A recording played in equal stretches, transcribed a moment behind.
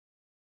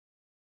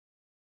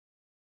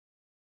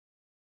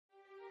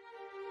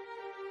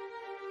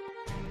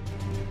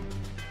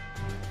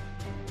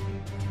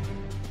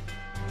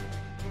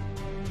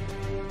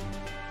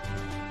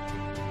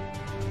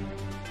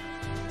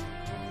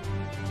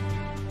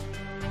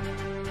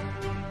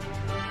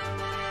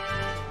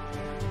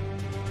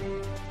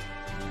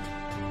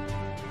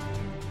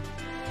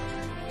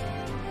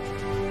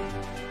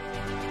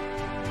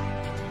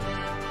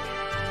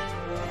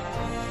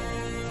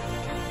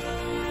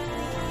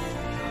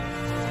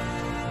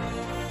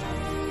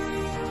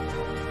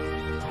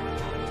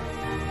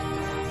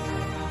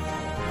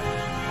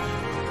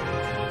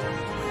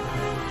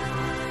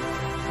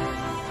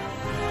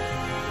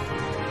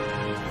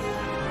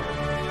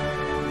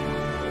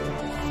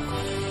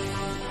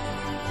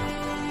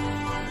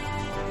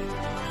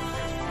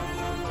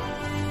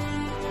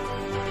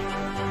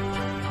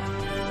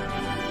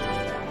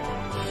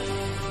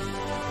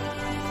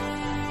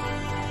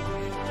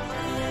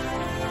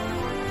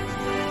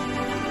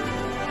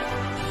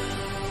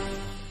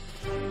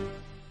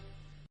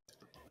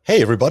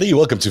Hey, everybody.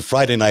 Welcome to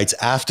Friday night's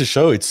after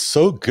show. It's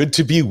so good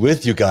to be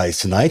with you guys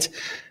tonight,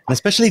 and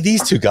especially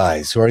these two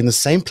guys who are in the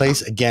same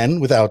place again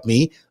without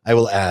me, I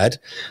will add.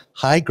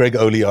 Hi, Greg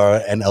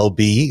Oliar and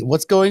LB.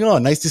 What's going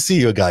on? Nice to see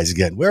you guys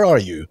again. Where are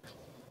you?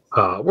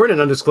 We're in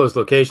an undisclosed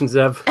location,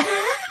 Zev.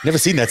 Never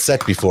seen that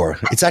set before.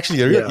 It's actually,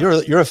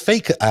 you're a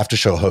fake after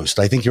show host.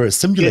 I think you're a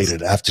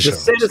simulated after show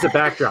host. The set is a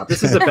backdrop.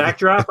 This is a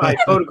backdrop. I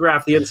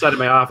photographed the inside of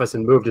my office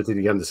and moved it to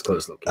the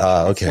undisclosed location.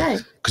 Okay.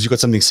 Because you got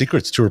something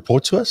secret to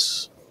report to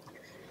us?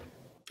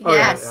 Oh,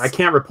 yes. Yeah. I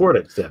can't report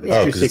it, Zev.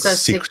 It's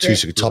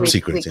top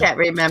secret. We can't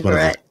remember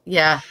it.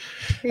 Yeah.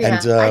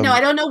 And I know. I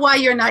don't know why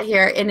you're not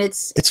here, and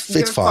it's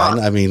fine. Fault.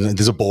 I mean,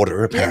 there's a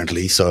border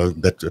apparently, so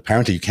that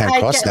apparently you can't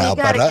cross now.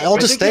 But I'll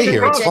just stay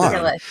here. It's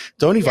fine.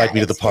 Don't invite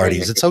me to the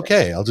parties. It's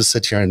okay. I'll just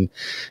sit here and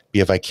be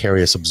a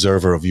vicarious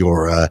observer of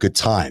your good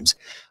times.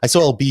 I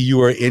saw LB, you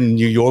were in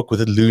New York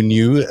with Lou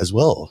New as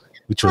well,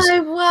 which was. I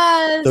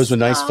was. Those were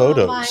nice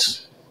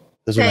photos.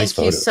 Those are nice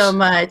photos. Thank you so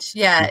much.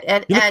 Yeah.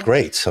 You look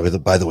great,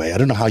 by the way. I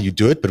don't know how you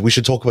do it, but we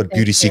should talk about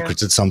beauty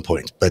secrets at some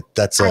point. But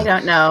I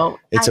don't know.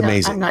 It's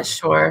amazing. I'm not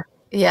sure.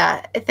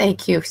 Yeah.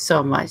 Thank you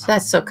so much.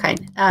 That's so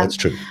kind. That's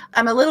true.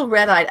 I'm a little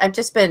red-eyed. I've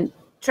just been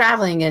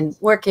traveling and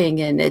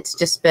working, and it's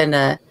just been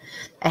a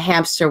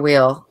hamster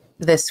wheel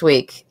this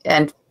week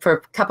and for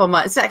a couple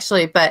months,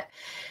 actually. But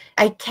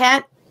I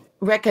can't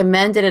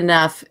recommend it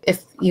enough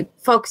if you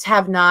folks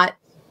have not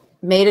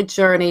made a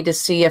journey to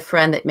see a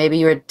friend that maybe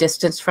you're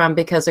distanced from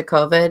because of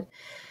COVID,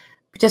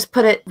 just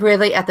put it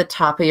really at the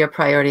top of your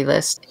priority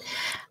list.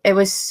 It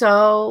was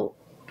so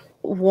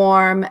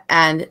warm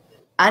and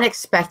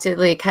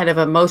unexpectedly kind of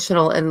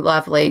emotional and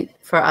lovely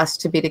for us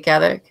to be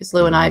together, because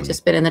Lou and I have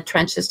just been in the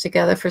trenches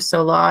together for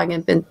so long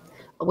and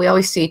we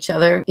always see each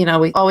other. You know,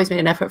 we always made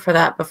an effort for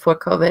that before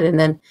COVID, and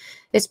then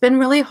it's been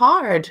really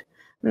hard.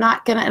 And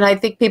I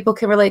think people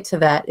can relate to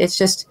that. It's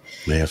just,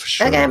 yeah, for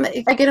sure.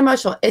 I get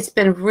emotional. It's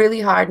been really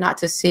hard not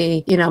to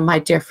see, my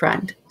dear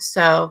friend.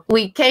 So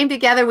we came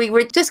together. We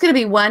were just going to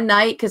be one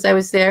night because I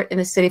was there in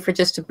the city for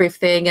just a brief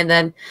thing. And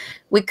then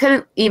we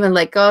couldn't even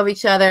let go of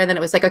each other. And then it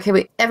was like,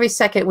 okay, every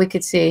second we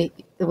could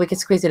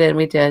squeeze it in.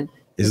 We did.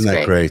 Isn't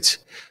that great?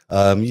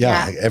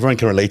 Everyone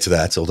can relate to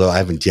that. Although I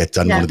haven't yet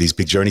done one of these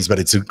big journeys, but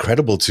it's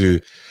incredible to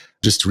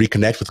just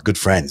reconnect with good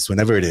friends.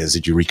 Whenever it is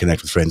that you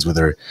reconnect with friends,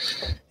 whether,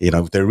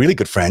 if they're really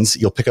good friends,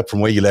 you'll pick up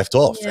from where you left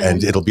off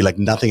and it'll be like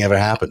nothing ever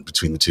happened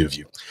between the two of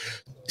you.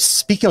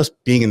 Speaking of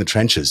being in the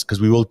trenches, because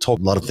we will talk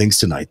a lot of things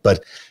tonight,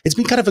 but it's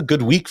been kind of a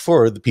good week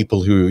for the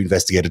people who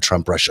investigated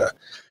Trump-Russia.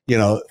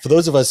 For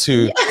those of us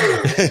who've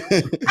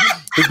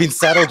been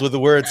saddled with the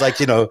words like,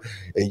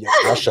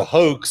 Russia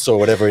hoax or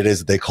whatever it is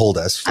that they called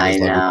us. I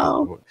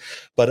know.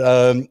 But,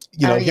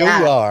 here we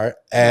are,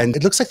 and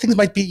it looks like things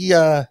might be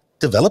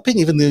developing,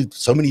 even though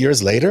so many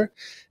years later.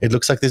 It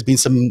looks like there's been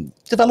some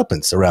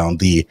developments around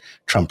the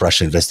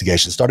Trump-Russia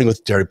investigation, starting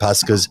with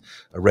Deripaska's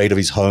raid of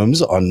his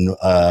homes on,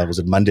 was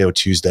it Monday or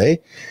Tuesday?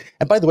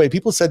 And by the way,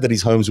 people said that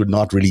his homes were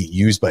not really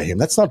used by him.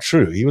 That's not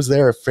true. He was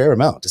there a fair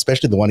amount,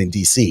 especially the one in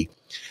D.C.,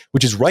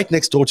 which is right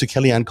next door to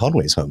KellyAnne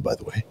Conway's home, by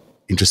the way,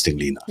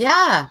 interestingly enough.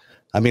 Yeah.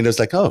 I mean, it's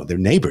like, they're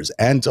neighbors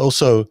and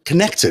also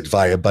connected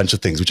via a bunch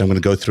of things, which I'm going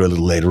to go through a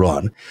little later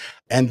on.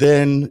 And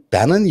then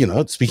Bannon,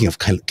 speaking of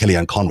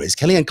KellyAnne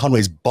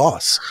Conway's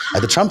boss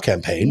at the Trump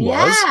campaign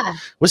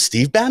was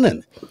Steve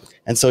Bannon.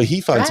 And so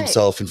he finds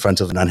himself in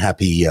front of an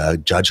unhappy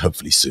judge,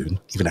 hopefully soon,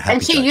 even a happy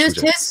judge. And she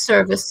used his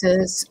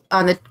services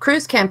on the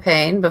Cruz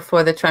campaign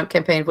before the Trump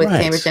campaign with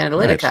Cambridge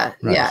Analytica.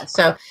 Right. Yeah.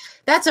 So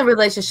that's a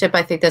relationship,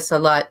 I think, that's a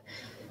lot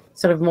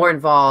sort of more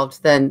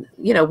involved than,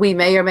 we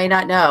may or may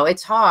not know.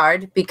 It's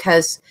hard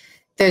because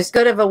there's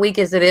good of a week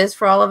as it is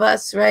for all of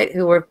us, right,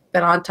 who have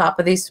been on top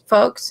of these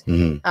folks.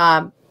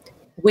 Mm-hmm.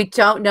 We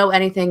don't know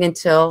anything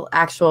until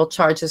actual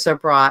charges are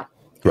brought.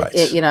 Right.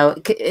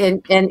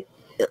 And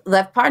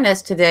Lev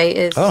Parnas today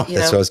is,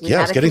 that's what I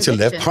was getting to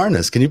Lev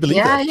Parnas. Can you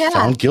believe that? Yeah.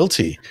 Found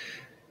guilty.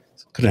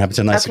 Couldn't happen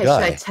to a nicer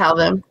guy. Should I tell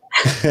them?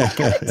 I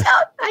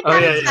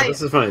gotta tell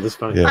This is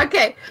funny. Yeah.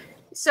 Okay.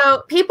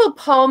 So people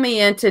pull me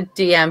into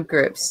DM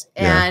groups,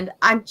 and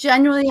I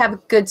genuinely have a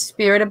good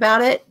spirit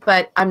about it,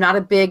 but I'm not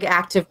a big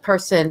active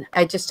person.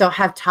 I just don't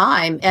have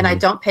time, and I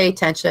don't pay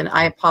attention.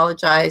 I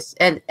apologize.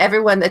 And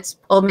everyone that's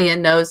pulled me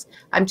in knows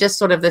I'm just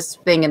sort of this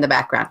thing in the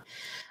background.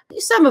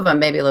 Some of them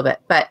maybe a little bit,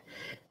 but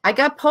I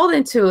got pulled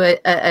into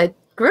a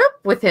group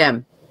with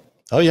him.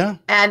 Oh, yeah.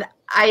 And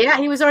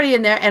he was already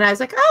in there, and I was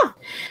like,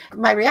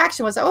 my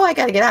reaction was, I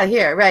got to get out of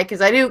here, right?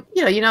 Because I knew,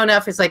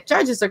 enough. It's like,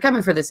 charges are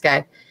coming for this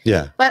guy.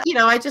 Yeah. But,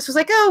 I just was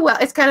like,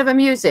 it's kind of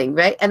amusing,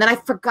 right? And then I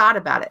forgot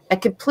about it. I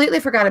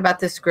completely forgot about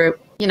this group.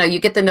 You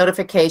get the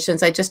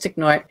notifications. I just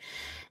ignore it.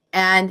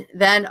 And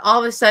then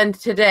all of a sudden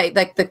today,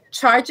 like the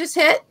charges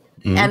hit,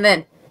 and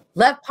then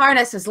Lev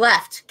Parnas has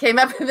left. Came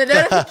up in the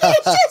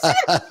notifications.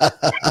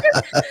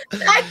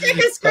 I took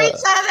a screenshot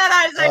of that.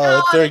 I was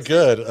like, very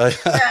good.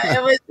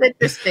 It was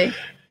interesting.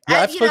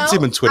 Yeah, I've spoken to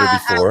him on Twitter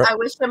before. I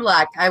wish him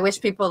luck. I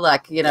wish people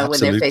luck, when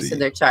they're facing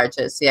their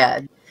charges.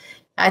 Yeah.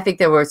 I think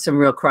there were some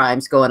real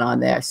crimes going on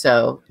there.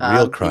 So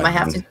real crime. you might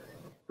have to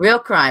Real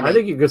crime. I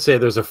think you could say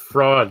there's a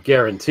fraud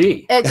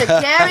guarantee. It's a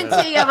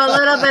guarantee of a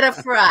little bit of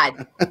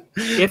fraud.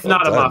 If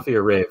not a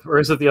mafia rave. Or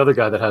is it the other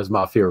guy that has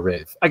mafia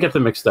rave? I get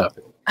them mixed up.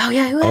 Oh,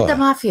 yeah. Who had the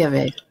mafia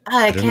rave?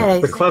 Oh, okay.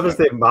 The club is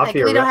the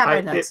mafia rave. We don't have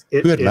our notes.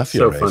 Who had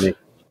mafia rave? Funny.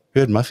 Who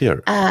had mafia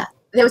rave?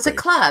 There was a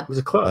club. It was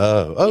a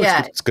club.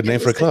 Yeah, it's a good name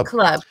for a club.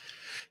 Club.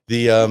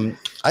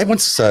 I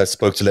once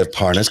spoke to Lev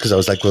Parnas because I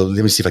was like, well,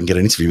 let me see if I can get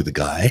an interview with the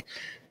guy.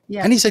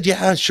 Yeah. And he said,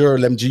 yeah, sure.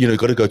 Let me,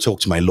 got to go talk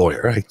to my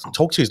lawyer. I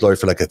talked to his lawyer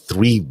for like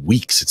 3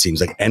 weeks, it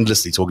seems, like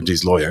endlessly talking to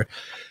his lawyer.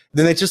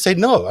 Then they just say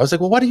no. I was like,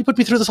 well, why did you put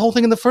me through this whole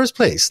thing in the first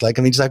place? Like,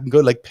 I mean, just I can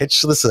go like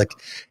pitch this like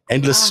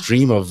endless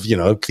stream of,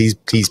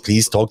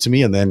 please talk to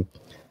me. And then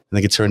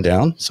they get turned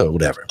down. So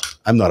whatever.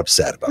 I'm not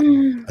upset about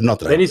it. Not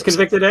that. Then he's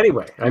convicted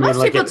anyway. I mean,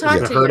 like, people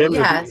talk to you.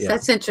 Yes,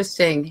 that's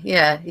interesting.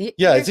 Yeah.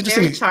 It's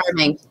interesting. Very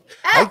charming.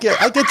 I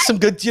get some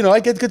good, I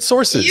get good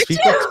sources.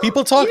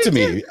 People talk to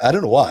me. I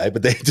don't know why,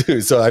 but they do.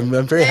 So I'm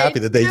very happy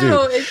that they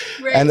do. It's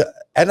great.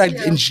 And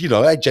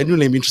I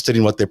genuinely am interested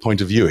in what their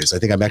point of view is. I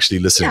think I'm actually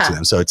listening to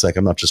them. So it's like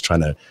I'm not just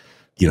trying to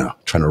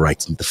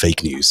write the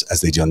fake news as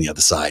they do on the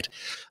other side.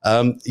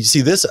 You see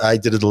this? I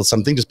did a little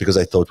something just because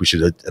I thought we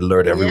should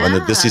alert everyone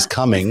that this is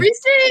coming. Free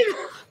Steve.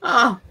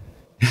 Oh.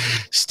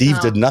 Steve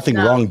did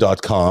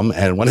nothingwrong.com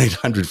and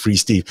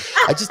 1-800-FREE-STEVE.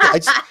 I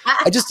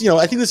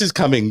think this is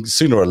coming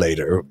sooner or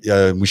later.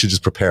 We should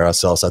just prepare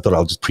ourselves. I thought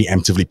I'll just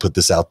preemptively put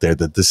this out there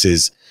that this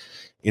is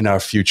in our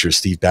future.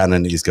 Steve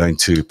Bannon is going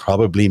to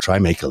probably try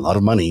and make a lot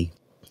of money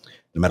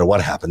no matter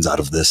what happens out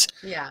of this.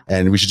 Yeah.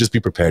 And we should just be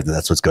prepared that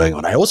that's what's going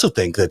on. I also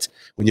think that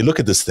when you look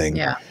at this thing,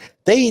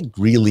 they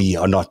really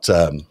are not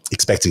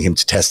expecting him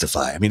to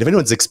testify. I mean, if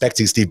anyone's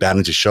expecting Steve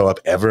Bannon to show up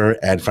ever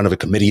in front of a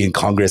committee in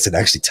Congress and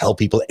actually tell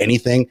people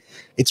anything,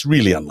 it's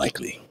really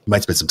unlikely. He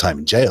might spend some time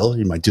in jail.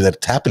 He might do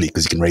that happily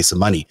because he can raise some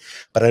money.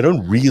 But I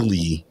don't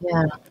really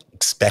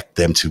expect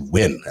them to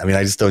win. I mean,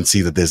 I just don't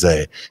see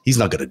that he's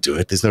not going to do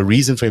it. There's no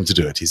reason for him to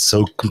do it. He's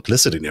so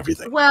complicit in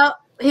everything. Well,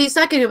 he's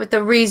not going to do it. But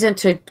the reason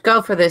to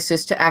go for this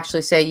is to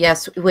actually say,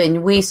 yes,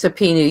 when we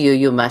subpoena you,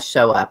 you must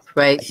show up,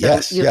 right? So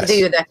you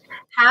either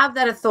have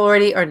that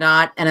authority or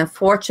not. And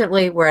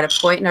unfortunately, we're at a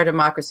point in our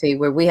democracy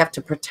where we have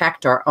to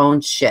protect our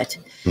own shit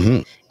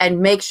and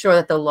make sure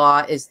that the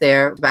law is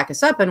there to back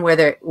us up. And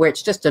where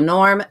it's just a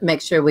norm,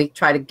 make sure we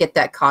try to get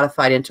that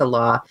codified into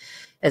law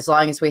as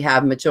long as we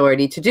have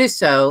majority to do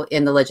so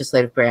in the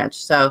legislative branch.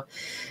 So,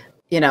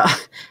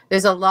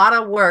 there's a lot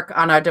of work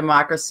on our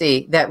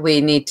democracy that we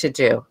need to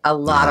do. A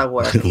lot of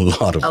work. A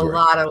lot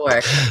of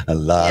work.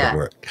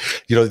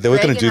 They were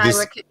going to do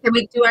this. Can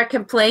we do our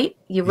complaint?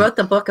 You wrote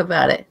the book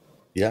about it.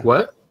 Yeah.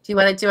 What? Do you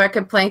want to do our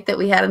complaint that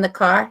we had in the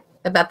car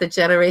about the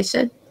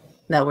generation?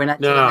 No, we're not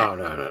doing that.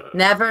 No.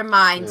 Never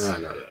mind.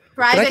 No.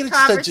 Private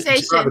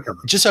conversation.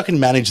 Just so I can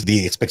manage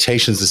the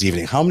expectations this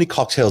evening, how many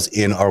cocktails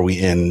in are we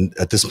in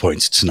at this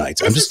point tonight?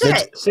 This is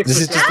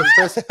just the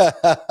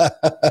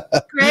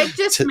first. Greg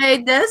just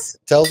made this.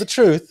 Tell the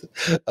truth.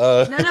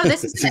 No,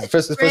 this is the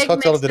first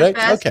cocktail of the day.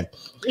 Okay.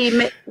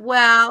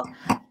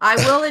 I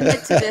will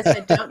admit to this. I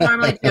don't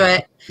normally do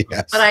it,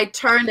 but I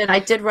turned and I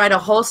did write a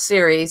whole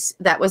series.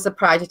 That was the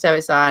project I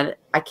was on.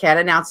 I can't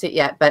announce it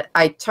yet, but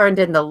I turned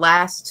in the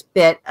last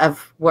bit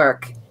of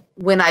work.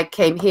 When I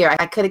came here,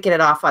 I couldn't get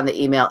it off on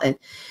the email. And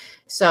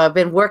so I've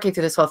been working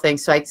through this whole thing.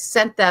 So I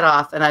sent that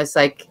off and I was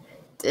like,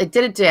 I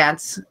did a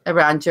dance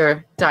around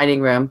your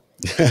dining room.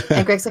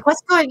 And Greg's like,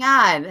 what's going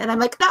on? And I'm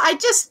like, no, I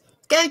just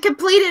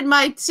completed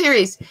my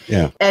series.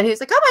 Yeah. And he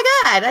was like, oh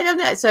my God, I don't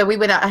know. So we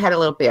went out, I had a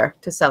little beer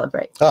to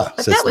celebrate. But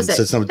that was it.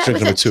 So it's number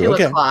 2.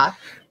 Okay. 2:00.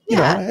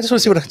 Yeah, I just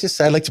want to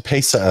see I like to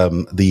pace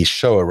the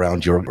show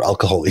around your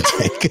alcohol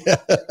intake.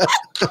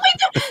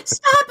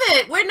 Stop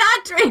it. We're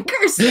not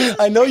drinkers.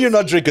 I know you're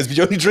not drinkers, but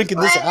you only drink in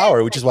this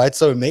hour, which is why it's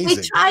so amazing.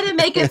 We try to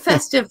make it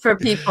festive for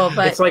people,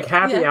 but it's like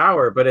happy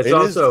hour, but it's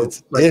also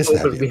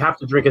open. We have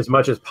to drink as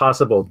much as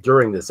possible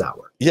during this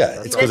hour. Yeah,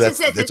 this is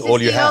it. This is the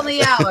only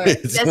hour.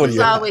 This is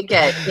all we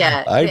get.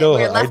 Yeah, I know.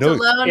 We're left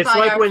alone it's by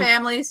like our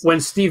families. When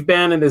Steve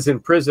Bannon is in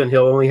prison,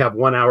 he'll only have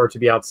 1 hour to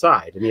be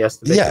outside, and he has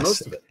to make the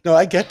most of it. No,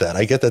 I get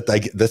that.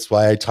 That's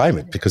why I time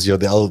it, because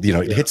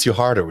it hits you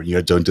harder when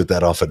you don't do it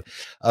that often.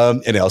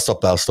 And I'll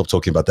stop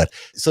talking about that.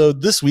 So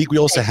this week we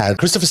also had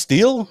Christopher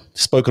Steele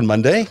spoke on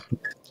Monday. You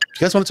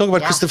guys want to talk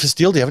about Christopher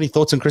Steele? Do you have any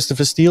thoughts on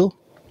Christopher Steele?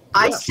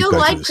 I still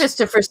like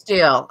Christopher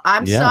Steele.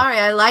 I'm sorry,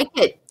 I like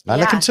it. I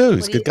like him too.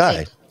 He's a good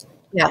guy.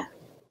 Yeah.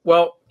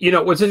 Well,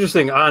 what's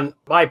interesting, on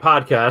my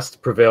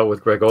podcast, Prevail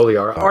with Greg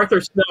Oliar,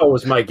 Arthur Snell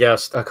was my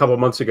guest a couple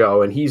months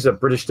ago, and he's a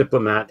British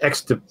diplomat,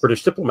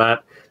 ex-British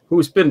diplomat,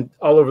 who's been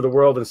all over the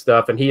world and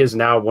stuff, and he is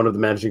now one of the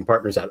managing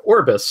partners at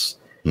Orbis.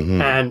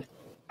 And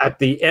at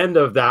the end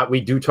of that,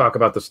 we do talk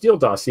about the Steele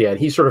dossier, and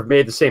he sort of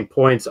made the same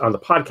points on the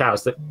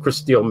podcast that Chris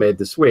Steele made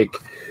this week.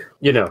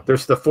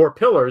 There's the 4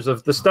 pillars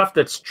of the stuff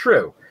that's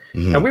true.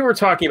 And we were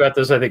talking about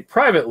this, I think,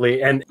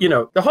 privately. And,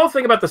 the whole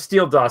thing about the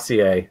Steele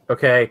dossier,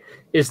 okay,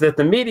 is that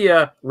the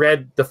media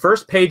read the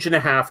first page and a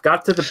half,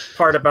 got to the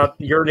part about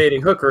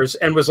urinating hookers,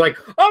 and was like,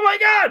 oh, my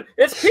God,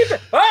 it's Pete.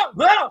 Oh,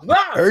 blah,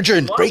 blah.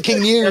 Urgent, breaking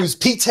news,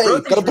 Pete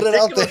Tate, gotta put it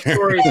out there.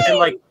 Stories, and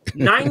like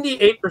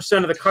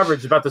 98% of the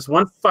coverage about this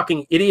one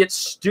fucking idiot,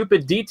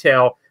 stupid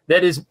detail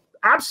that is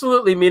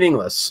absolutely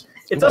meaningless.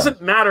 It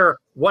doesn't matter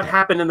what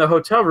happened in the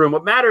hotel room.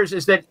 What matters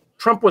is that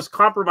Trump was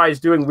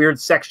compromised doing weird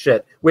sex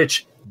shit,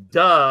 which,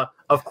 duh,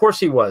 of course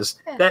he was.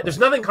 That there's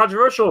nothing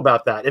controversial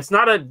about that. It's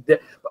not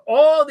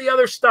all the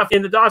other stuff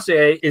in the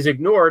dossier is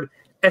ignored,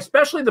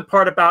 especially the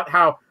part about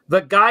how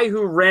the guy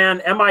who ran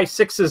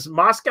MI6's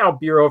Moscow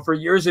bureau for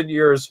years and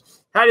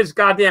years had his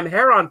goddamn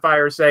hair on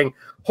fire saying,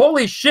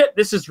 holy shit,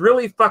 this is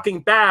really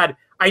fucking bad.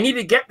 I need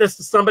to get this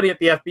to somebody at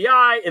the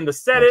FBI, in the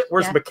Senate.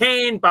 Where's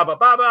McCain? Blah, blah,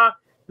 blah, blah.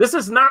 This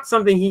is not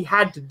something he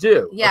had to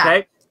do.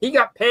 Okay? He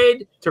got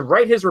paid to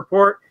write his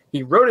report.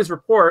 He wrote his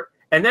report,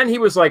 and then he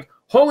was like,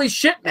 holy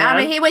shit, man.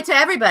 I mean, he went to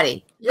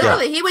everybody.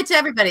 Literally, he went to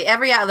everybody.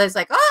 Every outlet's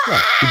like,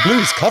 He blew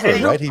his cover,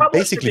 right? He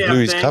basically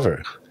blew his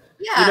cover.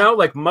 Yeah.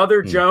 Like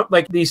Mother Jones,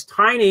 like these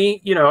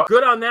tiny,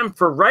 good on them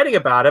for writing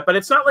about it, but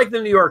it's not like the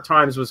New York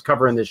Times was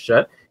covering this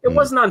shit. It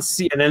wasn't on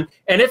CNN.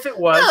 And if it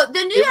was,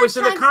 it was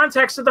in the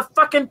context of the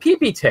fucking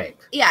pee-pee tape.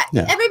 Yeah.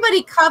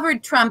 Everybody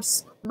covered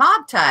Trump's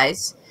mob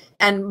ties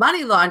and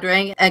money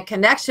laundering and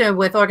connection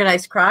with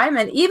organized crime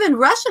and even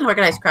Russian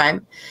organized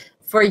crime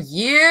for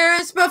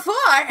years before.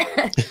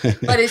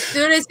 But as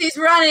soon as he's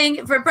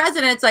running for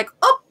president, it's like,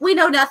 oh, we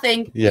know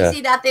nothing. We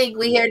see nothing.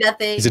 We hear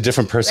nothing. He's a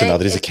different person now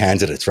that he's a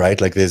candidate, right?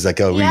 Like there's like,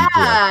 we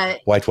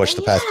whitewash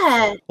the past.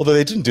 Although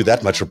they didn't do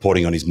that much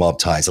reporting on his mob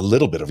ties, a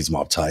little bit of his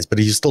mob ties, but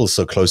he's still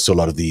so close to a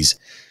lot of these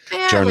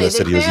journalists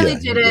that he was.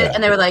 Did it,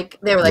 and they were like,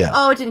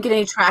 oh, it didn't get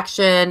any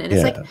traction. And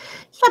it's like,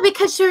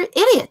 because you're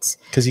idiots.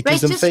 Because he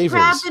gives them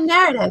favors. Just grab the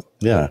narrative.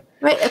 Yeah.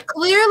 Right.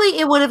 Clearly,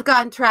 it would have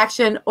gotten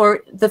traction,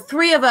 or the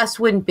three of us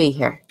wouldn't be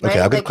here. Right? Okay,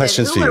 I've got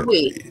questions for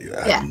you.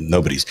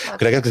 Nobody's. Okay.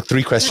 But I got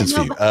 3 questions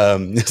for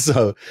you.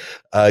 So,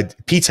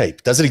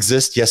 P-tape, does it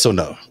exist? Yes or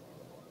no?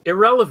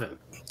 Irrelevant.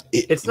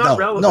 It's not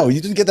relevant. No,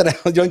 you didn't get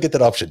that. You don't get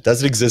that option.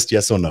 Does it exist?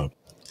 Yes or no?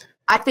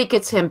 I think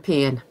it's him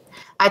peeing.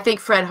 I think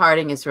Fred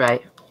Harding is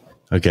right.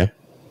 Okay.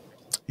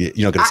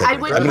 You're not going to say. I'm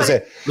going to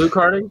say Luke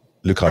Harding.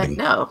 Luke Harding.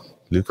 No.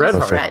 Luke Fred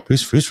Harding. Fred.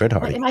 Who's Fred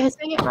Harding? Am I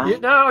saying it right?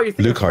 You think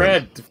Luke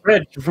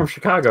Fred from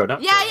Chicago.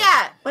 Not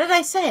What did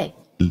I say?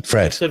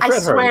 Fred. I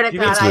swear to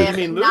God, I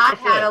have not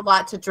had a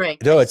lot to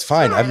drink. No, it's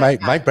fine.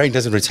 My brain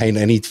doesn't retain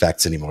any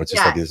facts anymore. It's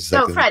just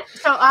Fred.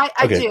 So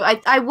I do.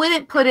 I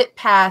wouldn't put it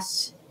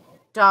past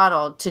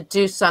Donald to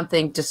do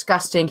something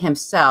disgusting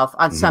himself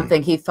on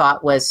something he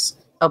thought was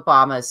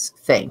Obama's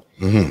thing.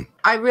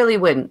 I really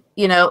wouldn't.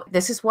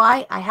 This is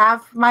why I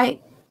have my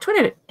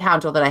Twitter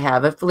handle that I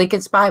have of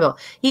Lincoln's Bible.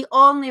 He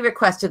only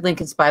requested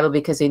Lincoln's Bible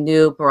because he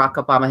knew Barack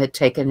Obama had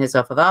taken his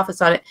oath of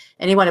office on it,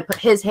 and he wanted to put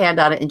his hand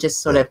on it and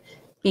just sort of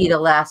be the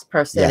last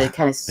person and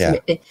kind of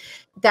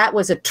that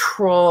was a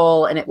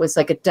troll, and it was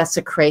like a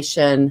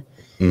desecration.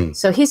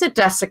 So he's a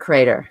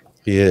desecrator.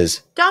 He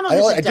is. Donald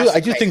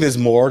I do think there's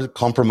more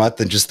compromise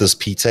than just this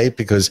P-tape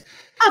because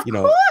of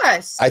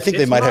course. I think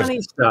they might have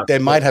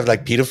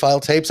like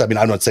pedophile tapes. I mean,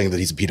 I'm not saying that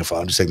he's a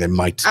pedophile. I'm just saying they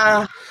might.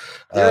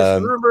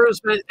 There's rumors,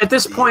 but at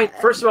this point,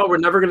 first of all, we're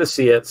never going to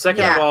see it.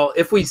 Second of all,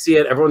 if we see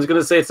it, everyone's going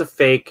to say it's a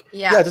fake.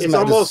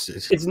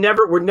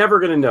 We're never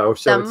going to know.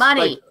 So the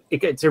money.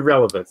 It's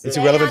irrelevant. It's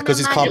irrelevant because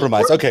he's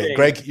compromised. Okay,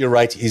 Greg, you're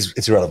right.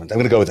 It's irrelevant. I'm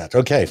going to go with that.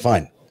 Okay,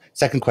 fine.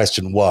 Second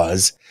question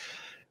was,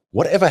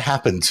 whatever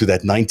happened to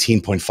that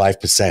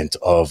 19.5%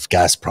 of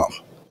Gazprom?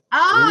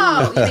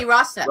 Oh, you mean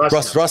Rosneft.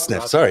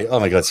 Rosneft. Sorry. Oh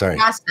my God. Sorry.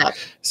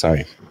 Rosneft.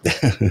 Sorry.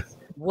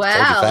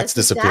 Wow, that's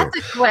a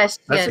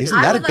question.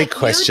 Isn't that a big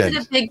question?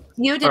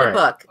 You did a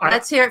book.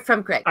 Let's hear it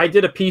from Greg. I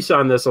did a piece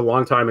on this a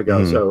long time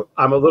ago, so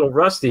I'm a little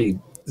rusty,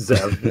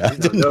 Zev. I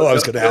didn't know I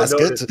was going to ask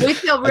it. We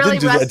feel really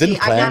rusty.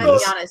 I gotta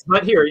be honest.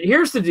 But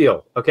here's the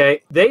deal,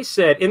 okay? They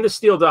said in the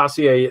Steele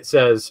dossier, it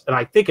says, and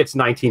I think it's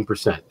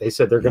 19%. They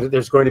said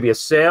there's going to be a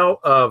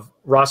sale of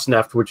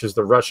Rosneft, which is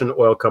the Russian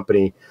oil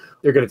company.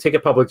 They're going to take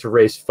it public to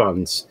raise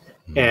funds.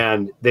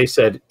 And they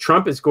said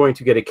Trump is going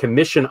to get a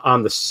commission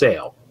on the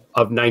sale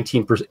of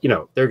 19%.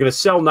 They're going to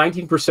sell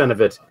 19% of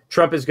it.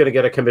 Trump is going to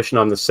get a commission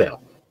on the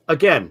sale.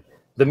 Again,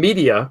 the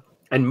media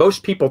and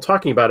most people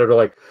talking about it are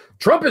like,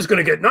 Trump is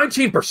going to get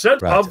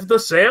 19% of the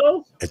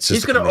sale?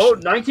 He's going to owe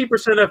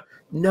 19% of...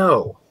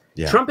 No.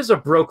 Yeah. Trump is a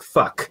broke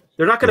fuck.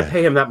 They're not going to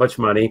pay him that much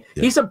money.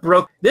 Yeah. He's a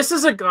broke... This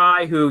is a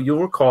guy who,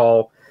 you'll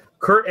recall,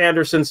 Kurt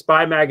Anderson,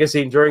 Spy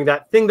Magazine, during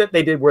that thing that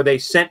they did where they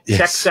sent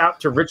checks out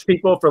to rich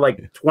people for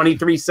like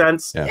 23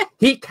 cents. Yeah.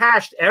 He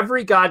cashed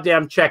every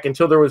goddamn check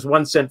until there was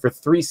 1 cent for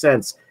 3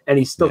 cents, and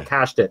he still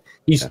cashed it.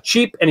 He's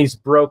cheap and he's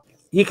broke.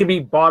 He can be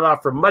bought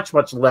off for much,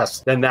 much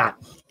less than that.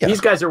 Yeah.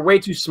 These guys are way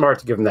too smart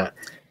to give him that.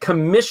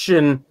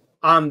 Commission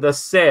on the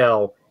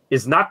sale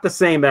is not the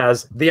same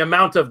as the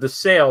amount of the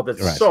sale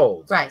that's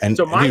sold. Right. And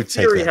so my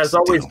theory has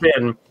always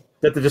been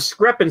that the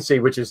discrepancy,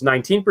 which is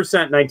 19%,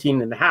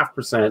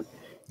 19.5%,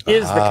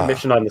 is the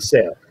commission on the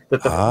sale.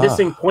 that the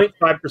missing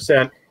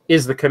 0.5%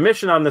 is the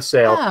commission on the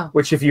sale,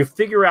 which if you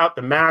figure out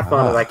the math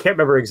on it, I can't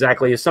remember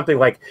exactly, is something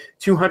like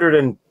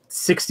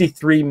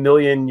 263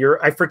 million euro.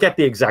 I forget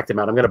the exact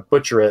amount. I'm going to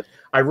butcher it.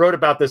 I wrote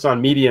about this on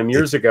Medium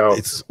years ago,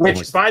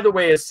 which, by the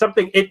way, is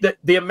something.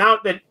 The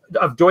amount that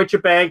of Deutsche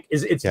Bank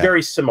is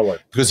very similar,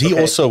 because he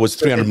also was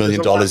 $300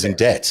 million in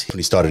debt when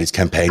he started his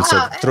campaign. So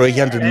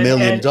 $300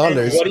 million.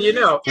 And what do you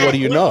know? What do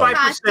you know?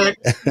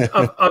 5%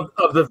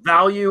 of the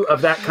value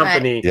of that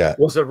company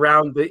was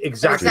around the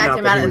exact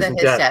amount of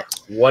his debt.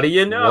 What do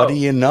you know? What do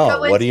you know?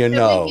 What do you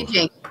know?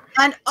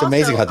 And it's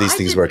amazing how these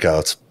things work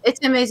out.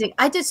 It's amazing.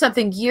 I did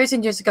something years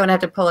and years ago, and I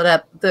have to pull it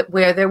up,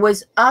 where there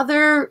was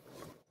other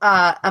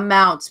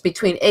amounts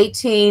between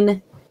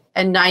 18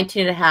 and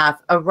 19 and a half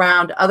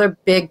around other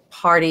big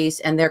parties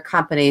and their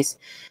companies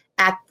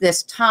at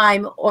this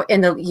time or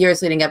in the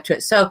years leading up to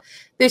it. So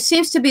there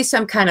seems to be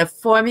some kind of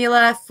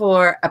formula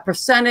for a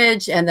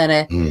percentage and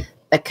then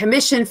a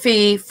commission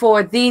fee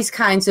for these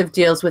kinds of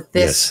deals with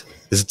this.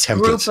 There's a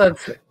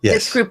template.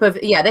 This group of,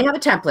 they have a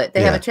template.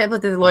 They have a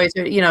template that the lawyers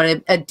are,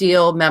 a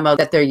deal memo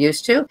that they're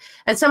used to.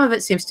 And some of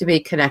it seems to be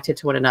connected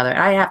to one another.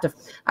 I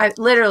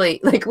literally,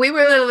 we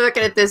were literally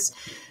looking at this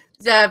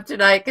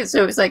tonight, because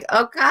it was like,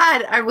 oh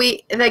God, are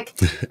we,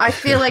 I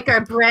feel like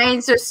our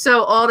brains are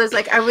so old. It's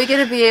like, are we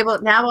going to be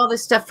able, now all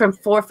this stuff from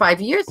 4 or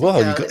 5 years ago?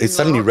 Well, it's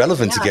suddenly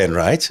relevant again,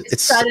 right?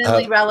 It's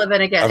suddenly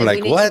relevant again. I'm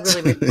like, what?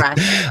 Really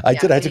I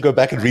had to go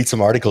back and read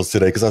some articles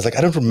today, because I was like,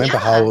 I don't remember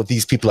how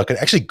these people are. I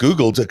actually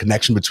Googled a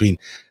connection between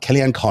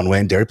KellyAnne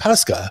Conway and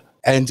Deripaska.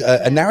 And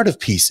a narrative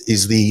piece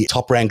is the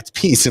top-ranked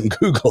piece in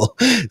Google.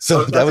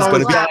 So that was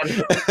going to be...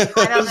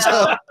 I don't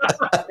know.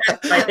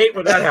 I hate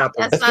when that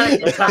happens. That's not a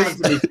good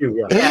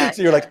sign.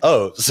 So you're like,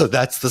 so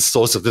that's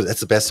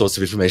the best source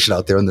of information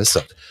out there on this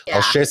subject.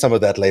 I'll share some of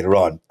that later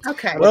on.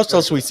 Okay. What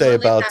else should we say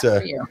about...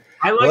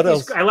 I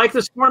like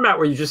this format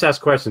where you just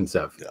ask questions,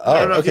 Sev.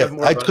 Oh, okay.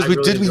 Because we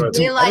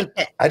liked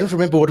it. I don't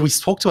remember what we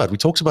talked about. We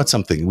talked about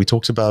something. We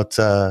talked about...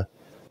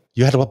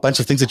 you had a bunch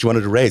of things that you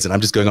wanted to raise, and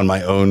I'm just going on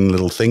my own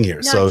little thing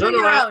here.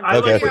 I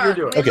like what you're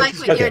doing. We like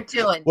what you're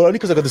doing. Well, only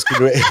because I got this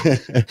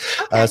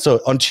good So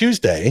on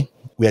Tuesday,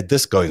 we had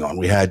this going on.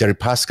 We had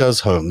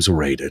Deripaska's homes were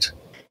raided,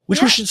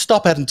 which we should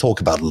stop at and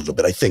talk about a little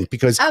bit, I think,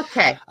 because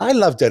I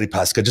love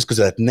Deripaska just because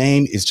that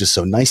name is just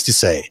so nice to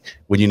say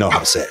when you know how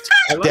to say it.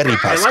 I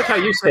like how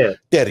you say it.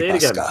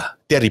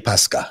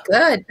 Deripaska.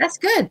 Good. That's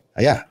good.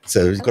 Yeah.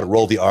 So you've got to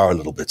roll the R a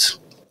little bit.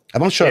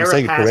 I'm not sure I'm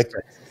saying it correct.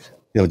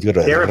 You got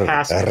to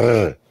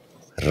Deripaska.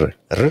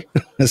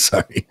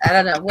 Sorry. I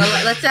don't know.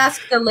 Well, let's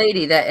ask the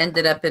lady that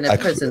ended up in a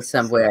prison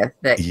somewhere.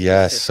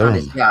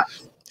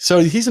 So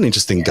he's an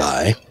interesting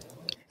guy.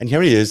 And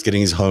here he is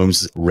getting his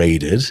homes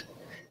raided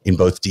in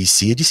both DC.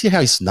 Did you see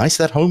how nice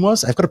that home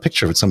was? I've got a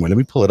picture of it somewhere. Let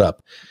me pull it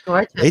up.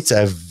 Gorgeous. It's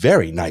a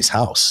very nice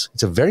house.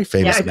 It's a very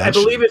famous mansion. I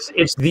believe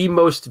it's the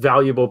most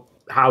valuable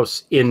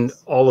house in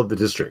all of the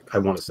district, I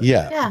want to say.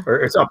 Yeah. Or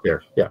it's up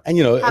there. Yeah. And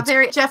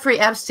Jeffrey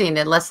Epstein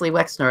and Leslie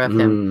Wexner of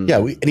him. Yeah,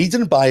 and he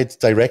didn't buy it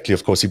directly,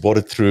 of course. He bought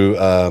it through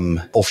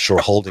offshore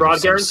holding of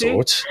some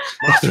sort.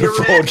 Through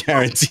fraud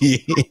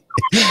guarantee.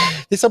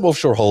 There's some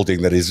offshore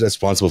holding that is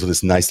responsible for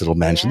this nice little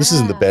mansion. This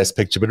isn't the best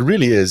picture, but it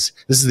really is.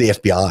 This is the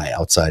FBI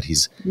outside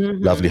his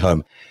lovely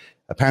home.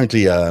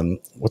 Apparently,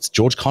 what's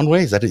George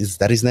Conway? Is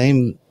that his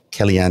name?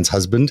 KellyAnne's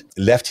husband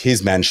left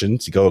his mansion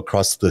to go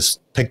across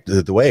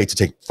the way to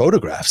take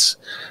photographs,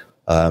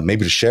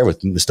 maybe to share with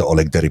Mr.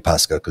 Oleg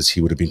Deripaska, because he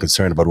would have been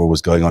concerned about what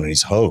was going on in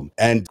his home.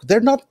 And they're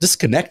not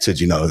disconnected,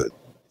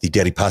 the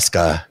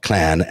Deripaska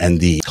clan and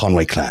the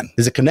Conway clan.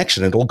 There's a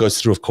connection. It all goes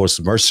through, of course,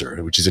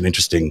 Mercer, which is an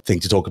interesting thing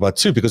to talk about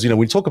too, because, when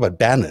you talk about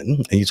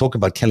Bannon and you talk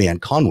about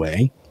KellyAnne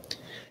Conway,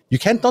 you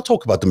can't not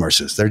talk about the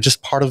Mercers. They're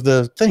just part of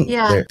the thing.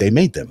 Yeah. They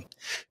made them.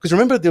 Because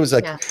remember, there was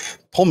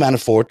Paul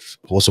Manafort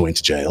also went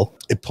to jail.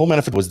 Paul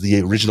Manafort was the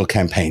original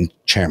campaign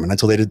chairman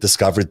until they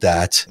discovered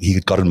that he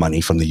had gotten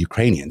money from the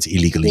Ukrainians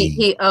illegally.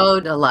 He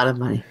owed a lot of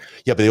money.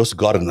 Yeah, but they also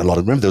got a lot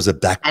of, remember, there was a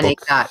black book.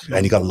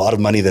 And he got a lot of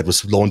money that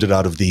was laundered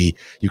out of the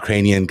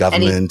Ukrainian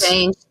government. And he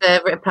changed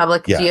the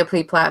Republic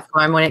GOP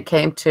platform when it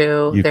came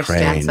to their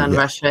stance on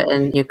Russia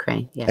and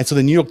Ukraine. Yeah. And so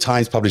the New York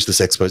Times published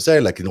this expose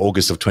in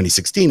August of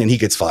 2016, and he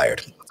gets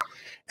fired.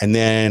 And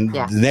then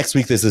the next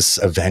week, there's this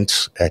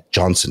event at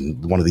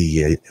Johnson, one of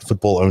the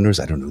football owners.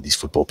 I don't know these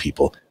football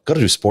people. Got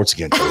to do sports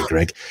again,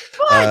 Greg.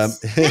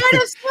 Sports.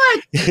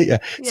 Yeah.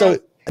 So,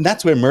 and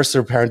that's where Mercer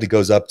apparently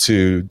goes up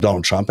to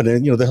Donald Trump. And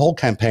then, the whole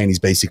campaign is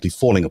basically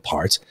falling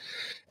apart.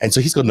 And so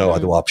he's got no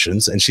other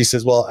options. And she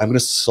says, well, I'm going to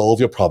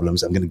solve your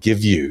problems. I'm going to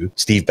give you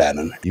Steve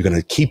Bannon. You're going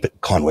to keep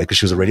Conway because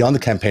she was already on the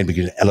campaign, but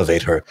you're going to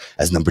elevate her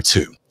as number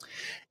 2.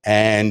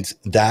 And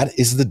that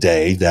is the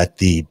day that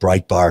the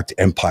Breitbart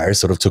empire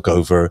sort of took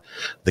over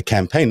the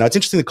campaign. Now, it's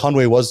interesting that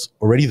Conway was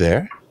already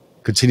there,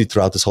 continued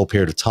throughout this whole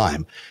period of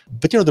time.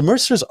 But, the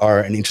Mercers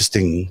are an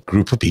interesting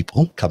group of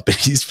people,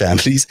 companies,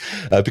 families,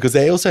 because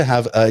they also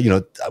have,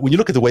 when you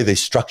look at the way they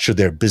structure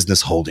their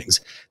business holdings,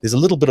 there's a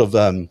little bit of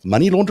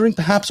money laundering,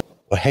 perhaps,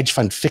 or hedge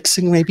fund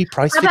fixing, maybe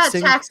price How about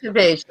fixing. tax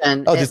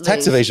evasion? Oh, there's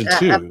tax evasion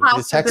too. A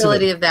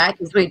possibility of that,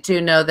 because we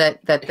do know that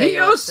he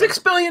owes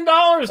 $6 billion.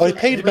 Oh, he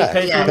paid it back.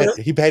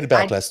 He paid it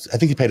back last. I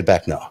think he paid it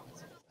back now.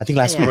 I think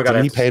last week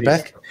didn't he pay it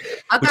back?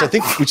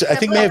 Which I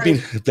think may have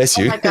been. Bless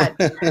you. Oh my God!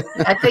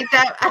 I think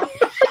that.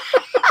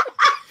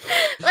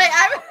 Wait,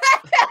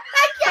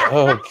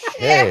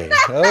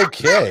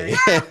 Okay.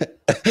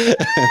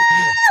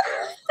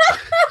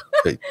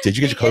 Did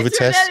you get your COVID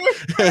test?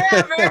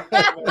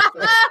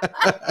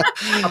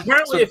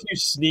 Apparently, if you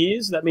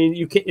sneeze, that means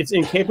you can. It's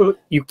incapable.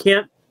 You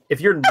can't.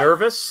 If you're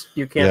nervous,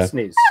 you can't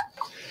sneeze.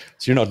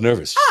 So you're not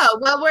nervous. Oh,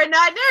 well, we're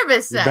not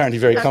nervous then. Apparently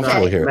very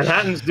comfortable here.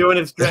 Manhattan's doing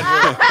its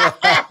job.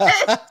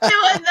 It's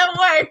doing the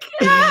work.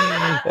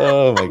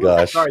 Oh my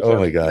gosh. Sorry, oh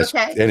my gosh.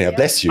 Okay. Anyhow,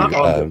 bless you.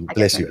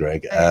 Bless you,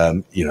 Greg.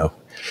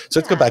 So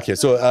let's go back here.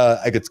 So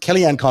I got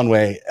KellyAnne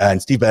Conway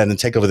and Steve Bannon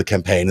take over the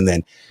campaign, and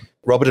then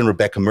Robert and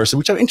Rebecca Mercer,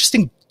 which are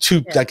interesting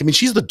too. Yeah. Like, I mean,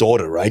 she's the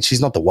daughter, right?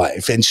 She's not the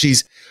wife, and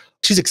she's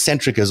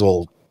eccentric as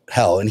all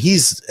hell, and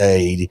he's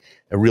a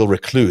real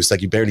recluse.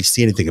 Like, you barely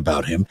see anything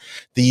about him.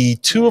 The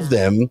two of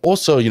them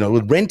also,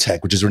 with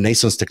Rentec, which is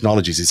Renaissance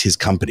Technologies, is his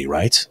company,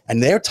 right?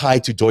 And they're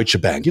tied to Deutsche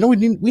Bank.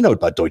 We know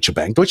about Deutsche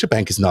Bank. Deutsche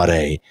Bank is not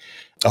a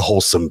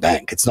wholesome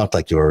bank. It's not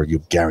like your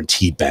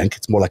guaranteed bank.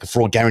 It's more like a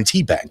fraud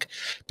guarantee bank,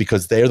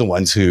 because they're the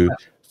ones who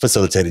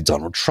facilitated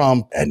Donald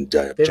Trump and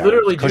they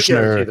literally Kushner.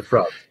 Guarantee the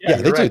fraud. Yeah,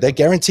 they do. They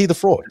guarantee the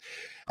fraud.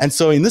 And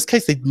so in this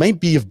case, they may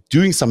be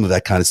doing some of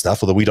that kind of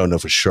stuff, although we don't know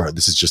for sure.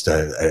 This is just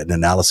an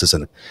analysis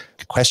and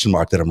a question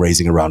mark that I'm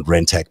raising around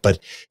Rentec. But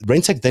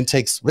Rentec then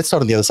let's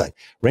start on the other side.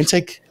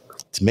 Rentec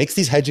makes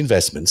these hedge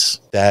investments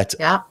that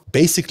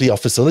basically are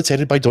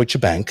facilitated by Deutsche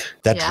Bank,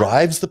 that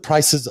drives the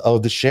prices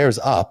of the shares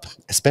up,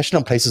 especially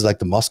on places like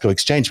the Moscow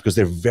Exchange, because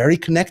they're very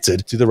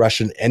connected to the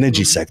Russian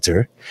energy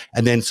sector.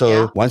 And then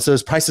once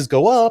those prices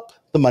go up,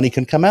 the money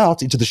can come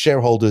out into the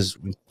shareholders,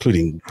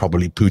 including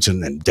probably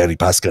Putin and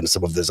Deripaska and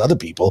some of those other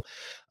people.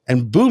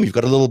 And boom, you've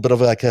got a little bit of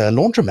like a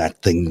laundromat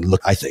thing.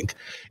 Look, I think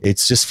it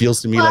just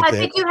feels to me like I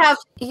think you have,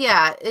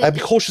 I'd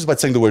be cautious about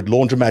saying the word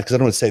laundromat because I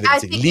don't want to say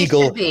that it's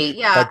illegal.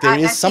 But there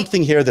is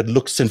something here that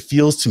looks and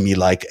feels to me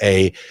like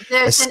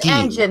there's an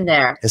engine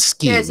there. A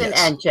scheme. There's an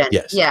engine.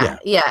 Yes.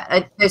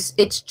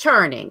 It's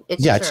churning.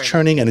 It's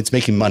churning and it's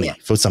making money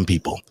for some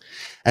people.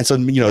 And so,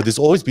 there's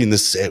always been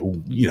this,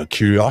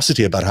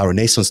 curiosity about how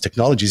Renaissance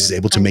Technologies is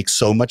able to make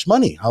so much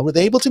money. How were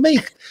they able to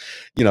make,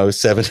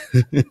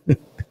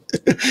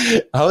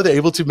 how are they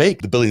able to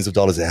make the billions of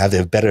dollars they have? They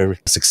have better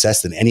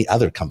success than any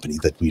other company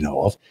that we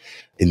know of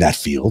in that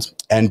field.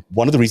 And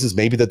one of the reasons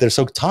maybe that they're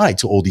so tied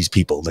to all these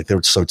people, like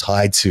they're so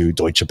tied to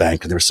Deutsche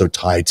Bank and they're so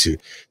tied to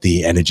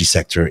the energy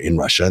sector in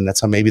Russia. And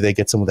that's how maybe they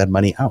get some of that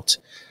money out.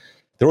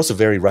 They're also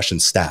very Russian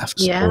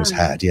staffed, always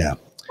had,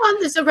 Well,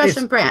 there's a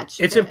Russian branch.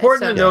 It's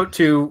important to note,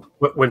 too,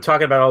 when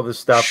talking about all this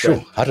stuff.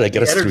 Sure. How did I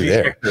get us through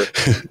there?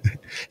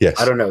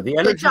 Yes. I don't know. The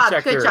energy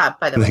sector. Good job,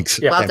 by the way.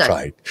 Thanks. Well done.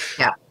 Tried.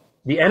 Yeah.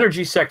 The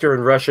energy sector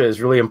in Russia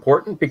is really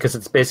important because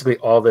it's basically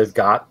all they've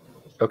got.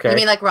 Okay. You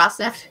mean like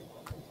Rosneft?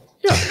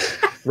 Yeah.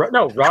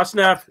 No,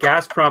 Rosneft,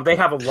 Gazprom, they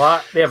have a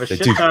lot. They have a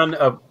shit ton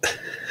of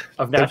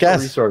natural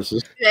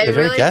resources. They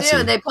really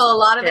do. They pull a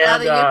lot of it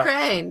out of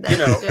Ukraine.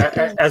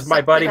 As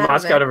my buddy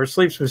Moscow Never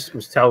Sleeps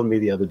was telling me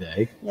the other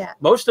day,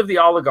 most of the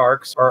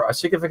oligarchs, or a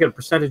significant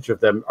percentage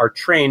of them, are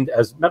trained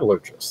as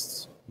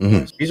metallurgists.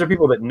 Mm-hmm. These are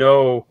people that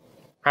know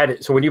how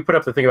to. So when you put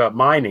up the thing about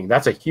mining,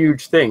 that's a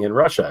huge thing in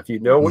Russia. If you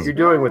know what you're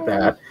doing with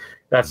that,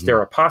 that's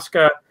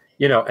Deripaska,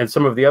 and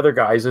some of the other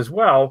guys as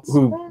well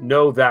who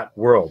know that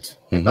world.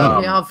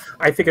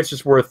 Mm-hmm. I think it's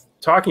just worth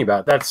talking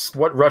about. That's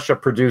what Russia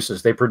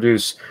produces. They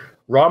produce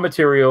raw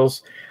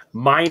materials,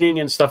 mining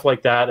and stuff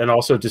like that, and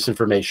also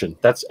disinformation.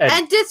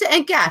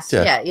 And gas.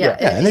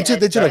 And they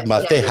do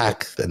like they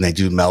hack and they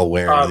do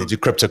malware. They do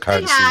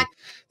cryptocurrency.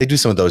 They do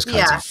some of those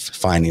kinds of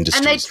fine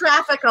industries. And they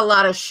traffic a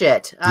lot of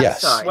shit. I'm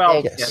sorry.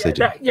 Well, they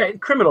do.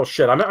 Criminal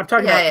shit. I'm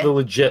talking about the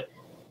legit.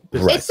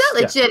 Right. It's not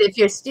legit if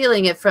you're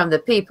stealing it from the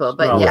people,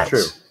 but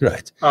true.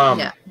 Right. Go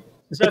ahead.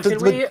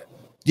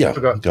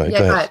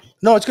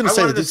 No, I was going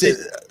to say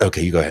that.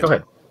 Okay, you go ahead. Go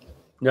ahead.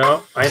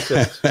 No, I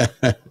insist.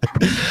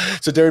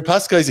 So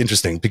Deripaska is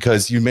interesting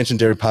because you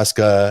mentioned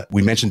Deripaska.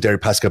 We mentioned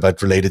Deripaska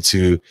about related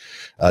to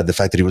the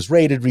fact that he was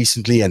raided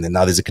recently, and then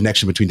now there's a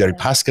connection between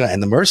Deripaska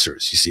and the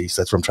Mercers. You see,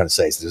 so that's what I'm trying to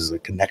say. So there's a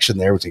connection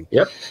there between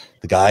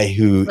the guy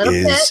who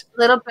is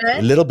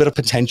a little bit of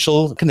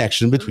potential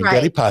connection between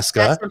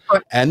Deripaska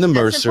and the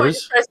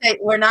Mercers.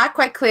 We're not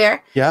quite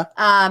clear. Yeah,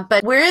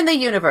 but we're in the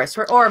universe.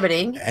 We're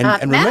orbiting.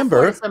 And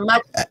remember,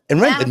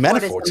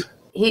 Manafort.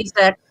 He's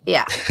a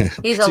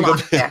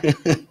lot there.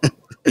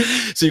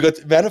 So you got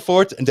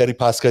Manafort and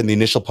Deripaska in the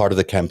initial part of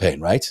the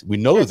campaign, right? We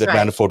know that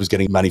Manafort was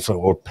getting money from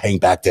or paying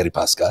back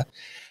Deripaska.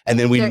 And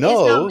then there is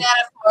no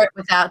Manafort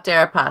without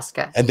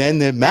Deripaska. And then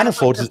the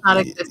Manafort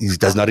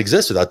does not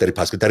exist without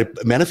Deripaska.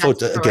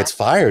 Manafort gets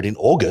fired in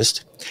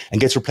August and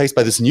gets replaced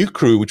by this new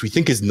crew, which we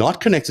think is not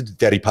connected to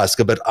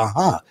Deripaska, but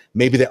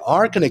maybe they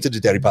are connected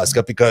to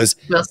Deripaska because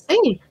we'll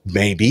see.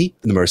 Maybe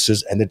the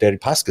Mercers and the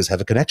Deripaskas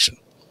have a connection.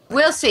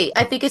 We'll see.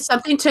 I think it's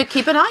something to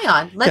keep an eye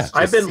on.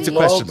 I've been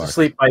lulled to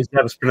sleep by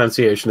Zev's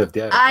pronunciation of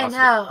Deripaska. I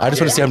know. I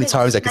just want to see how many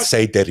times I could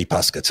say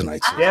Deripaska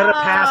tonight.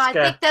 I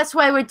think that's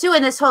why we're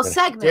doing this whole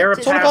segment.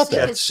 It's all about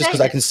that. It's just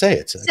because I can say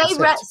it.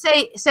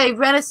 Say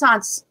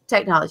Renaissance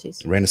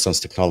technologies. Renaissance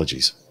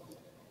technologies.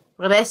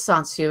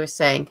 Renaissance, you were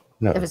saying.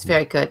 No. It was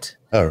very good.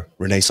 Oh,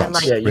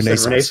 Renaissance. Yeah, you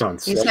said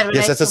Renaissance. You said Renaissance.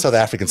 Yes, that's a South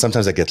African.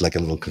 Sometimes I get like a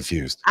little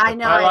confused. I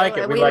know. I like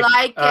it. We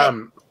like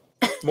it.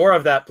 More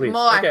of that, please.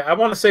 More. Okay, I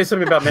want to say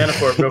something about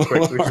Manafort real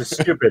quick, which is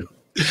stupid.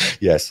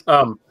 Yes.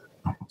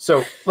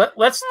 So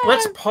let's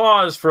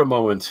pause for a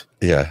moment.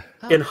 Yeah.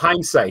 In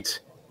hindsight,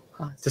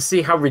 to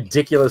see how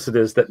ridiculous it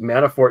is that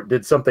Manafort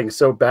did something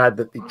so bad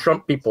that the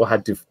Trump people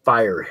had to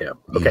fire him.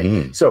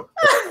 Okay, so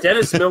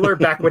Dennis Miller,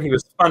 back when he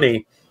was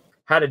funny,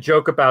 had a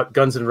joke about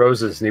Guns N'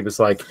 Roses, and he was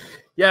like,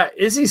 "Yeah,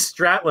 Izzy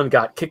Stradlin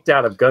got kicked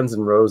out of Guns N'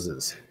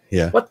 Roses."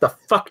 Yeah. What the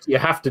fuck do you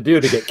have to do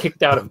to get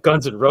kicked out of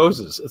Guns N'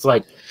 Roses? It's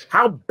like,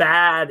 how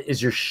bad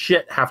is your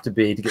shit have to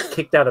be to get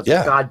kicked out of the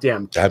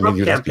goddamn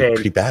Trump campaign?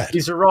 Pretty bad.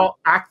 These are all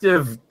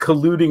active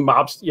colluding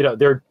mobs. You know,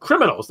 they're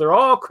criminals. They're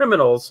all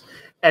criminals.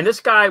 And this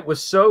guy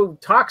was so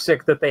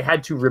toxic that they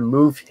had to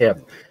remove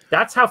him.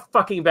 That's how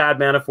fucking bad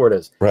Manafort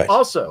is. Right.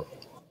 Also,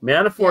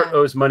 Manafort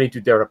owes money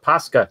to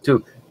Deripaska.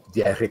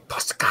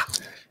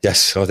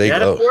 Yes. Oh, there you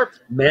go.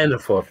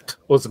 Manafort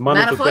owes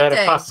money to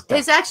Deripaska.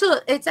 It's actually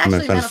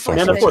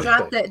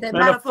Manafort.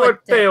 Manafort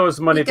owes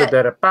money to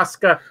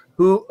Deripaska,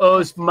 who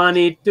owes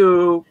money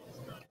to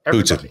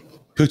everybody.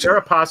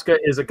 Deripaska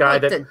is a guy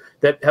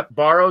that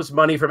borrows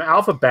money from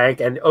Alpha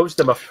Bank and owes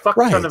them a fuck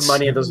ton of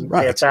money and doesn't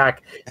pay it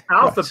back.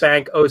 Alpha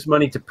Bank owes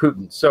money to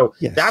Putin. So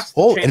that's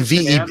and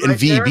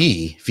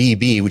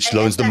VEB, which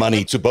loans the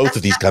money to both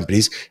of these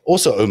companies,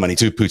 also owe money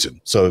to Putin.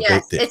 So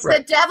it's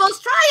the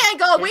Devil's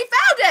Triangle. We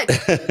found it.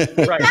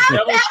 Right,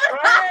 Devil's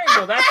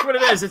Triangle. That's what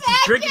it is. It's a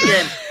drinking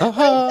game. Oh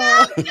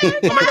my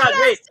God!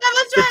 Wait,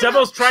 the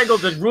Devil's Triangle.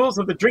 The rules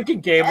of the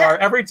drinking game are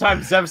every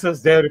time Zev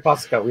says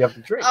Deripaska, we have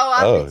to drink.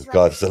 Oh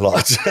God, it's a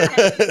lot.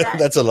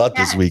 That's a lot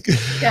this week.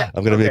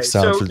 I'm going to make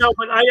sound. So, no,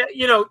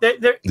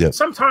 but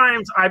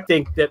sometimes I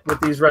think that with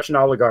these Russian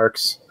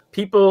oligarchs,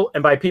 people,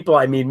 and by people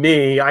I mean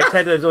me, I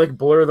tend to like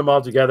blur them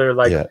all together.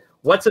 Like,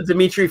 what's a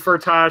Dmitry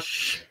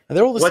Firtash? And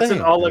they're all the same. What's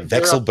an Oleg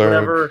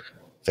Vexelberg?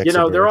 You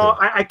know, they're all.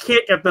 I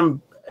can't get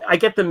them. I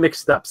get them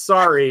mixed up.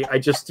 Sorry, I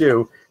just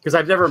do because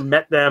I've never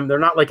met them. They're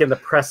not like in the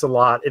press a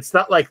lot. It's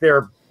not like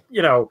they're.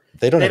 You know,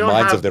 they don't have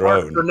minds of their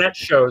own. Net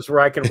shows where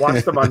I can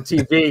watch them on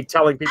TV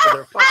telling people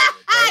they're fine.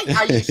 Right?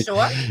 Are you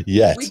sure?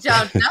 Yes. We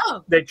don't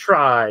know. They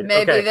tried.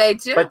 Maybe they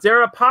do. But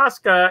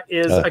Deripaska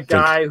is a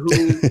guy who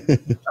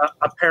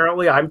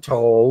apparently, I'm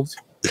told,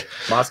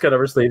 Moscow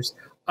never sleeps.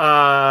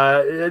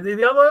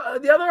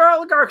 The other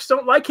oligarchs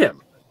don't like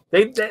him.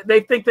 They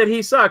think that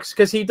he sucks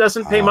because he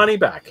doesn't pay money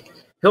back.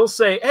 He'll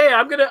say, "Hey,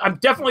 I'm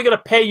definitely gonna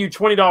pay you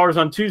 $20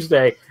 on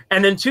Tuesday,"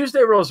 and then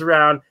Tuesday rolls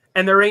around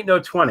and there ain't no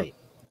 20.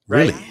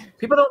 Right? Really?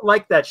 People don't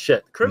like that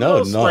shit.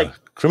 Criminals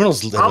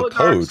criminals have a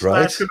code,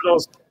 right?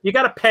 Criminals, you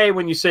got to pay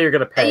when you say you're going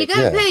to pay. You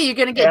got to pay. You're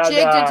going to get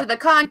jigged into the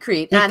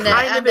concrete. And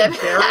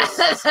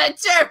the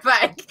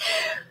turnpike.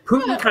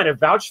 Putin kind of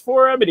vouched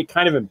for him, and he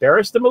kind of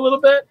embarrassed him a little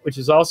bit, which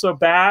is also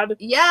bad.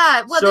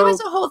 Yeah, well, there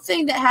was a whole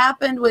thing that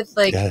happened with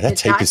like that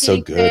tape is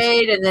so good.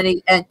 Paid, and then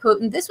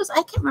Putin. This was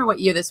I can't remember what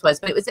year this was,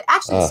 but it was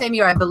actually the same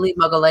year I believe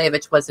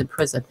Mogilevich was in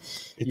prison.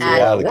 It's a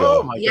while ago.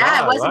 Oh my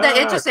God! Wasn't that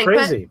interesting?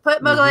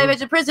 Put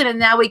Mogilevich in prison, and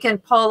now we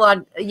can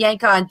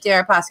yank on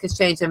Deripaska's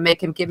chains and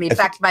make him give me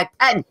back my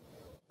pen.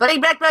 Bring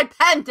back my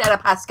pen,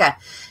 Deripaska,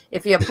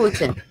 if you're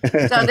Putin.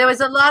 So there was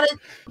a lot of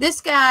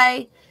this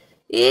guy.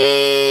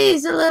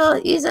 He's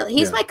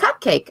my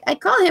cupcake. I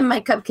call him my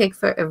cupcake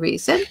for a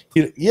reason.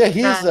 Yeah,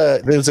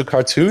 there's a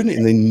cartoon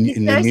in the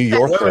New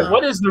Yorker.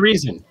 What is the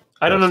reason?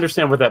 I don't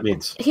understand what that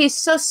means. He's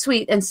so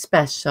sweet and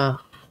special.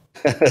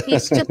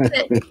 He's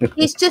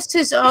just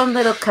his own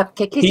little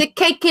cupcake. He's a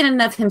cake in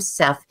and of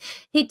himself.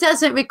 He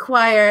doesn't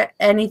require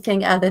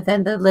anything other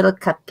than the little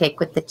cupcake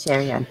with the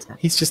cherry on top.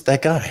 He's just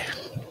that guy.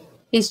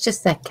 He's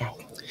just that guy.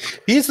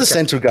 He is the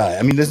center guy.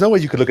 I mean, there's no way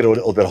you could look at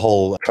that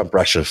whole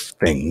Trump-Russia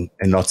thing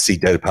and not see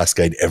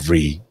Deripaska in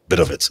every bit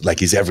of it.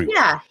 Like, he's everywhere.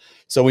 Yeah.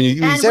 So when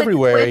he's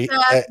everywhere. With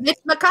Mitch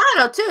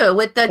McConnell, too,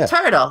 with the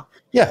turtle.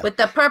 Yeah. With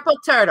the purple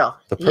turtle.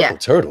 The purple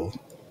turtle?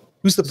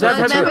 Who's the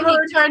purple turtle?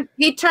 Remember,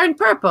 he turned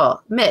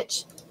purple,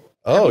 Mitch.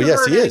 Oh,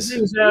 yes, he is.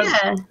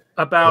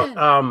 About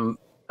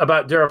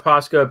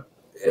Deripaska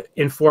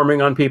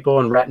informing on people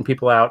and ratting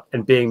people out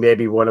and being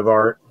maybe one of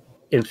our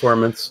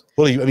informants.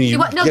 Well,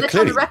 that's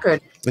on the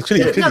record. That's on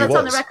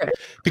the record.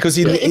 Because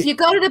if you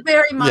go to the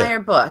Barry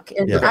Meyer book,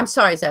 I'm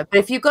sorry, Zeb, but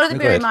if you go to the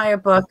Barry Meyer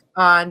book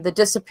on the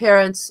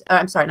disappearance,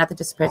 I'm sorry, not the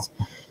disappearance.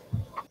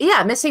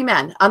 Yeah, Missing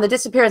Men, on the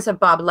disappearance of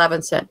Bob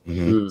Levinson.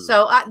 Mm-hmm.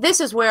 So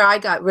this is where I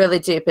got really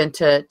deep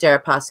into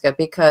Deripaska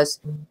because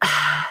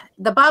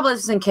the Bob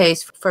Levinson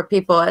case for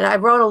people, and I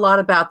wrote a lot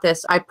about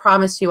this. I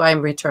promise you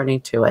I'm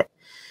returning to it.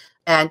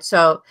 And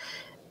so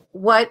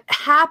what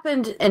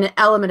happened in an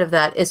element of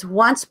that is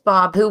once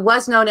Bob, who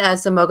was known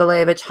as the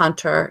Mogilevich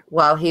hunter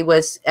while he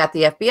was at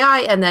the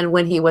FBI, and then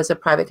when he was a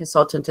private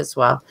consultant as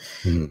well,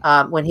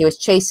 when he was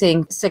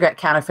chasing cigarette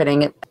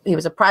counterfeiting, he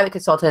was a private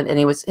consultant, and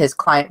his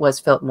client was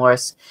Philip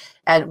Morris.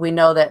 And we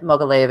know that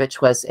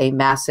Mogilevich was a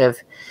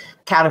massive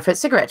counterfeit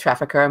cigarette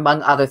trafficker,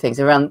 among other things,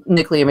 around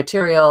nuclear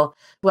material,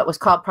 what was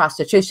called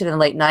prostitution in the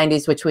late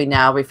 90s, which we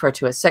now refer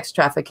to as sex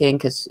trafficking,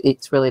 because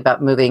it's really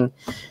about moving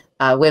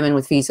women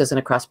with visas and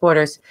across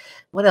borders.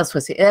 What else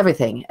was he?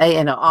 Everything,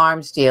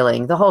 arms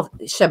dealing, the whole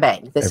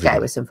shebang this guy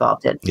was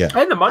involved in. Yeah.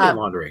 And the money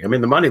laundering.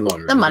 The money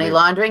laundering. The money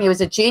laundering. He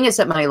was a genius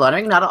at money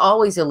laundering, not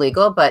always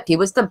illegal, but he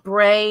was the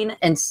brain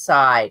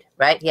inside,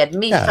 right? He had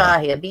Misha,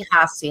 he had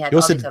Mihas, he had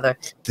all these other.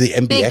 The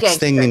MBX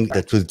thing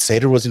that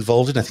Sater was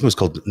involved in, I think it was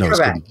called, it was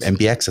called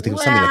MBX, I think it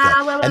was something like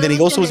that. Well, and then he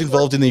also was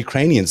involved in the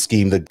Ukrainian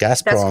scheme, the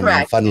Gazprom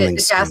funneling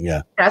scheme.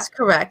 Yeah. That's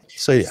correct.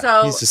 So,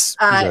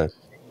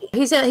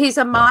 he's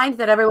a mind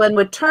that everyone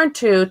would turn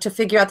to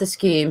figure out the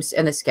schemes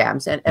and the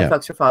scams, and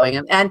folks were following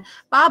him. And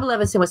Bob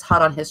Levinson was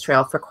hot on his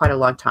trail for quite a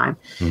long time.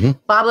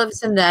 Bob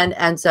Levinson then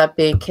ends up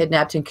being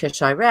kidnapped in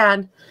Kish,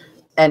 Iran,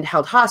 and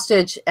held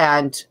hostage.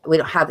 And we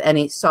don't have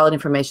any solid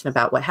information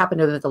about what happened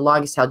to him. The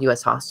longest held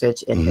U.S.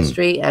 hostage in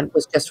history, and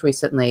was just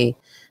recently,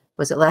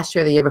 was it last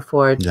year or the year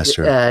before,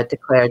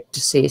 declared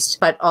deceased,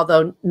 but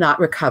although not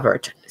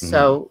recovered.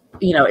 So,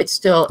 it's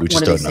still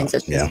one of these things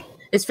that's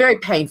it's very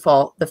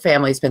painful. The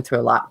family's been through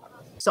a lot.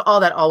 So all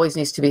that always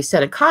needs to be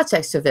said in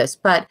context of this.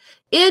 But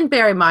in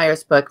Barry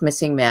Meyer's book,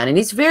 Missing Man, and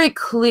he's very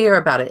clear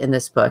about it in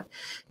this book,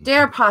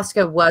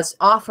 Deripaska was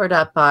offered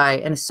up by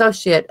an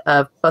associate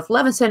of both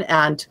Levinson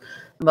and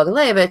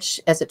Mogilevich,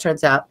 as it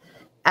turns out,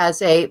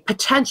 as a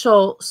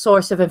potential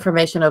source of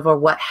information over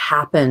what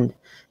happened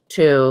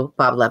to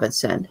Bob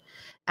Levinson.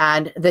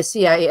 And the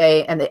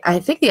CIA and I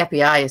think the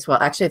FBI as well.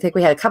 Actually, I think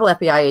we had a couple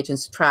FBI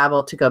agents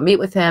travel to go meet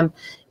with him.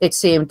 It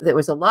seemed there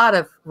was a lot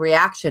of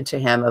reaction to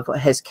him of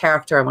his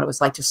character and what it was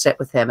like to sit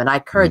with him. And I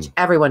encourage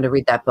everyone to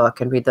read that book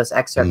and read those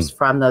excerpts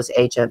from those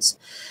agents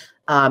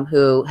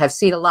who have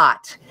seen a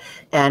lot.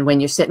 And when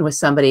you're sitting with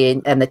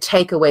somebody and the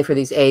takeaway for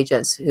these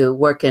agents who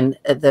work in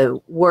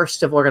the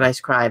worst of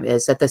organized crime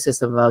is that this is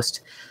the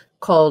most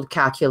cold,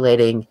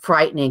 calculating,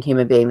 frightening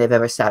human being they've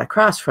ever sat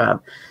across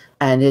from.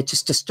 And it's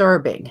just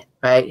disturbing,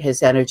 right?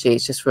 His energy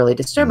is just really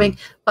disturbing.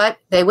 But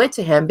they went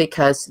to him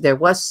because there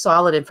was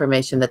solid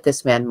information that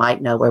this man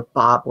might know where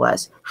Bob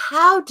was.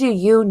 How do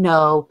you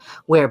know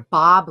where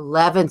Bob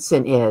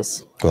Levinson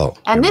is? Well,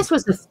 and this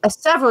was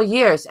several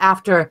years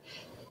after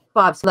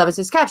Bob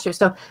Levinson's capture.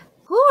 So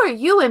who are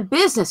you in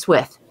business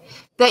with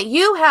that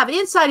you have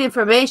inside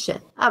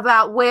information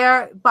about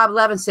where Bob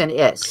Levinson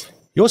is?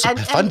 He also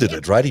funded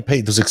it, right? He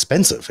paid. It was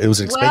expensive. It was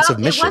an expensive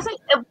mission.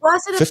 It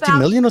wasn't 50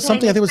 million or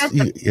something. I think it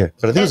was. Yeah,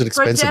 but I think it was an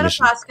expensive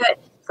mission.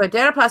 For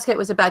Deripaska, it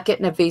was about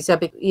getting a visa.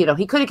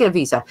 He couldn't get a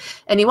visa,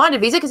 and he wanted a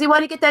visa because he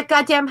wanted to get that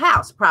goddamn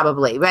house,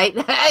 probably, right?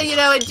 In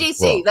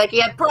DC, like he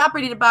had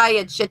property to buy, he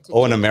had shit to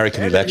do. An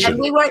American election.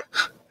 And we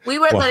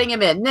weren't letting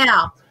him in.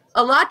 Now,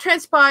 a lot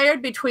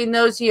transpired between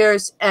those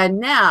years and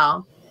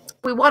now.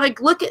 We want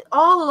to look at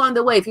all along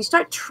the way. If you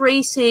start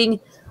tracing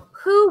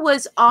who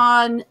was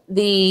on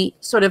the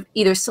sort of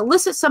either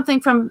solicit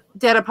something from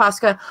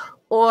Deripaska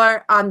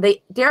or on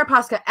the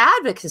Deripaska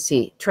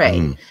advocacy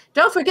train.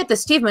 Don't forget that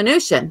Steve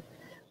Mnuchin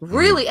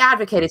really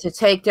advocated to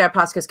take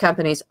Deripaska's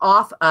companies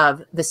off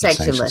of the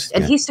sanction list,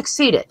 and he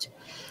succeeded.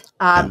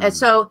 And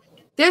so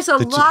there's a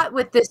lot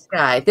with this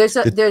guy. There's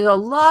a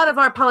lot of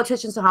our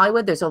politicians in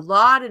Hollywood. There's a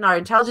lot in our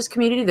intelligence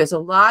community. There's a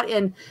lot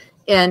in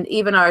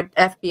even our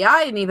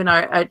FBI and even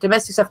our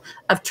domestic stuff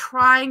of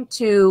trying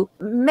to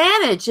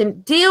manage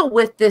and deal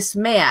with this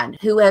man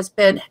who has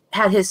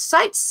had his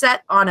sights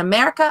set on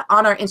America,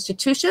 on our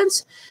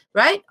institutions,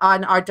 right?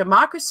 On our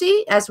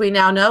democracy, as we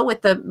now know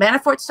with the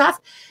Manafort stuff,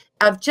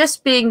 of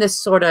just being this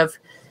sort of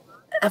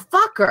a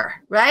fucker,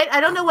 right? I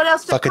don't know what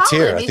else to call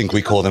him. I think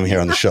we call him here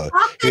on the show.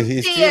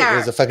 He's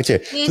a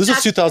fucketeer. This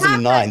was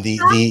 2009.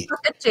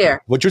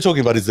 What you're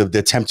talking about is the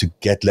attempt to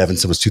get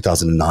Levinson was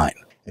 2009.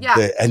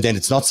 Yeah. And then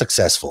it's not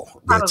successful,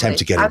 the attempt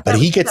to get him. But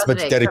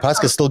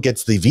Deripaska still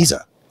gets the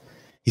visa.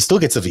 He still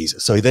gets a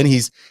visa. So then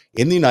he's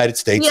in the United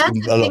States. Yes,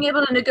 being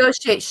able to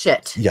negotiate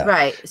shit. Yeah.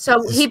 Right.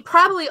 So he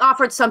probably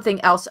offered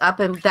something else up,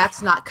 and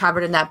that's not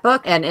covered in that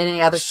book and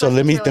any other. So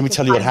let me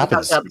tell you what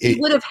happens. He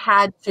would have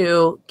had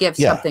to give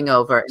something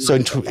over. So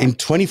in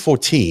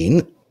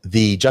 2014,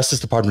 the Justice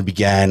Department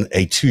began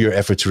a 2-year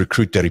effort to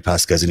recruit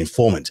Deripaska as an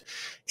informant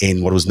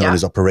in what was known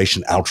as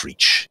Operation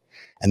Outreach.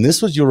 And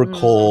this was, you'll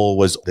recall,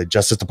 was the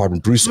Justice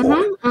Department Bruce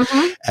Orr.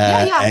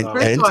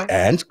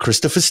 And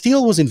Christopher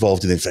Steele was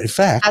involved in it. In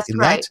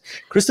fact,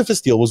 Christopher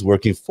Steele was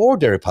working for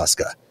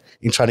Deripaska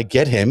in trying to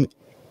get him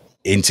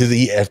into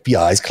the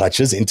FBI's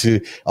clutches, into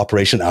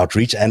Operation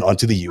Outreach and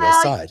onto the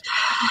U.S. side.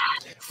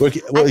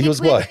 He was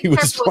what? He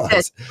was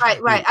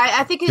Right.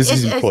 I think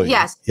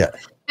yes. Yeah.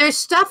 There's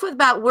stuff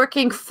about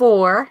working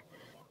for.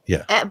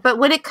 Yeah. But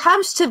when it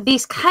comes to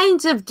these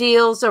kinds of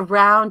deals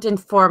around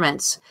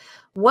informants,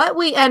 what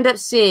we end up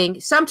seeing,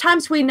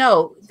 sometimes we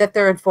know that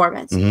they're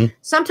informants.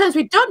 Sometimes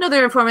we don't know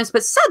they're informants,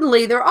 but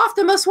suddenly they're off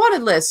the most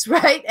wanted list,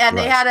 right? And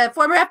they had a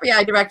former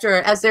FBI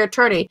director as their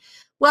attorney.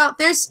 Well,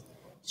 there's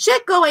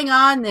shit going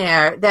on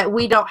there that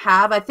we don't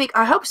have. I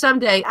hope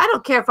someday, I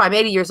don't care if I'm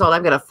 80 years old,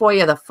 I'm going to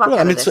FOIA the fuck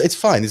out of this. It's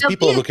fine. There's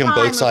people looking on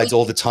both sides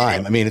all the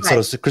time. I mean, it's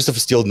sort of, Christopher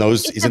Steele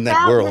knows he's in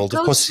that world.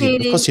 Of course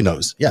he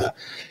knows. Yeah.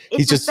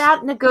 It's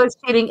about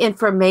negotiating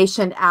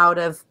information out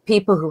of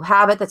people who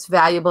have it that's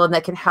valuable and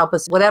that can help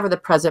us, whatever the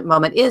present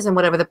moment is and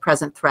whatever the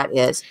present threat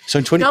is. So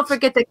don't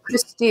forget that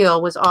Chris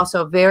Steele was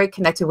also very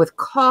connected with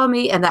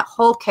Comey and that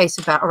whole case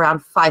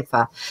around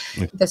FIFA,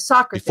 the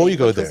soccer. Before you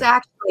go there,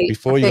 I'm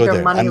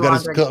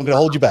going to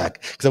hold you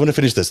back because I want to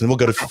finish this and then we'll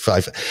go to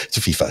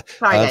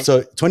FIFA.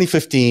 So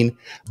 2015,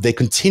 they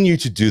continue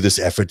to do this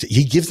effort.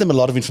 He gives them a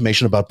lot of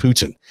information about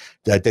Putin.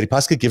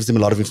 Deripaska gives them a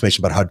lot of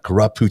information about how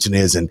corrupt Putin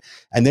is, and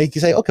they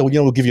say, okay, well,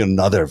 we'll give you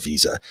another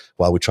visa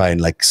while we try and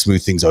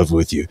smooth things over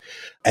with you.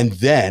 And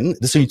then,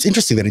 so it's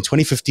interesting that in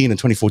 2015 and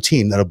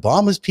 2014, that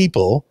Obama's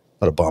people,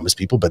 not Obama's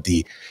people, but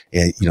the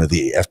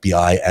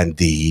FBI and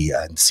the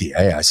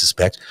CIA, I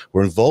suspect,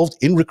 were involved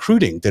in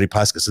recruiting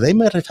Deripaska. So they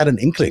might have had an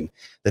inkling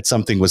that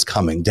something was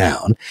coming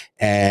down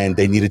and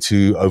they needed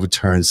to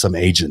overturn some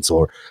agents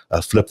or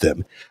flip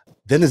them.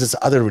 Then there's this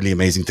other really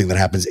amazing thing that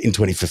happens in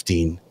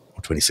 2015 or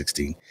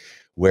 2016,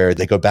 where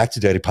they go back to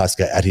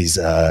Deripaska at his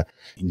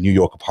New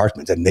York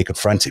apartment and they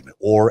confront him,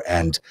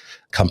 and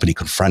company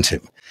confront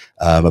him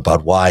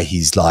about why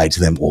he's lied to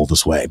them all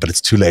this way. But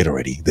it's too late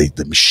already.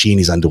 The machine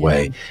is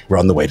underway. We're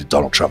on the way to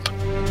Donald Trump.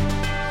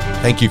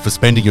 Thank you for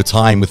spending your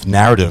time with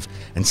Narrative,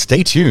 and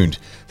stay tuned.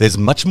 There's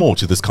much more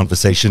to this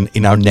conversation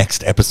in our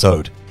next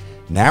episode.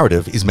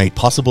 Narrative is made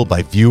possible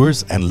by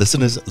viewers and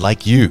listeners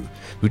like you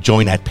who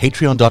join at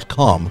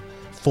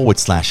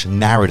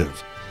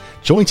patreon.com/narrative.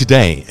 Join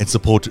today and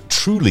support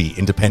truly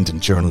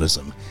independent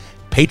journalism.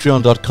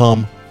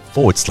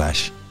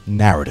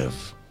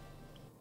 Patreon.com/narrative.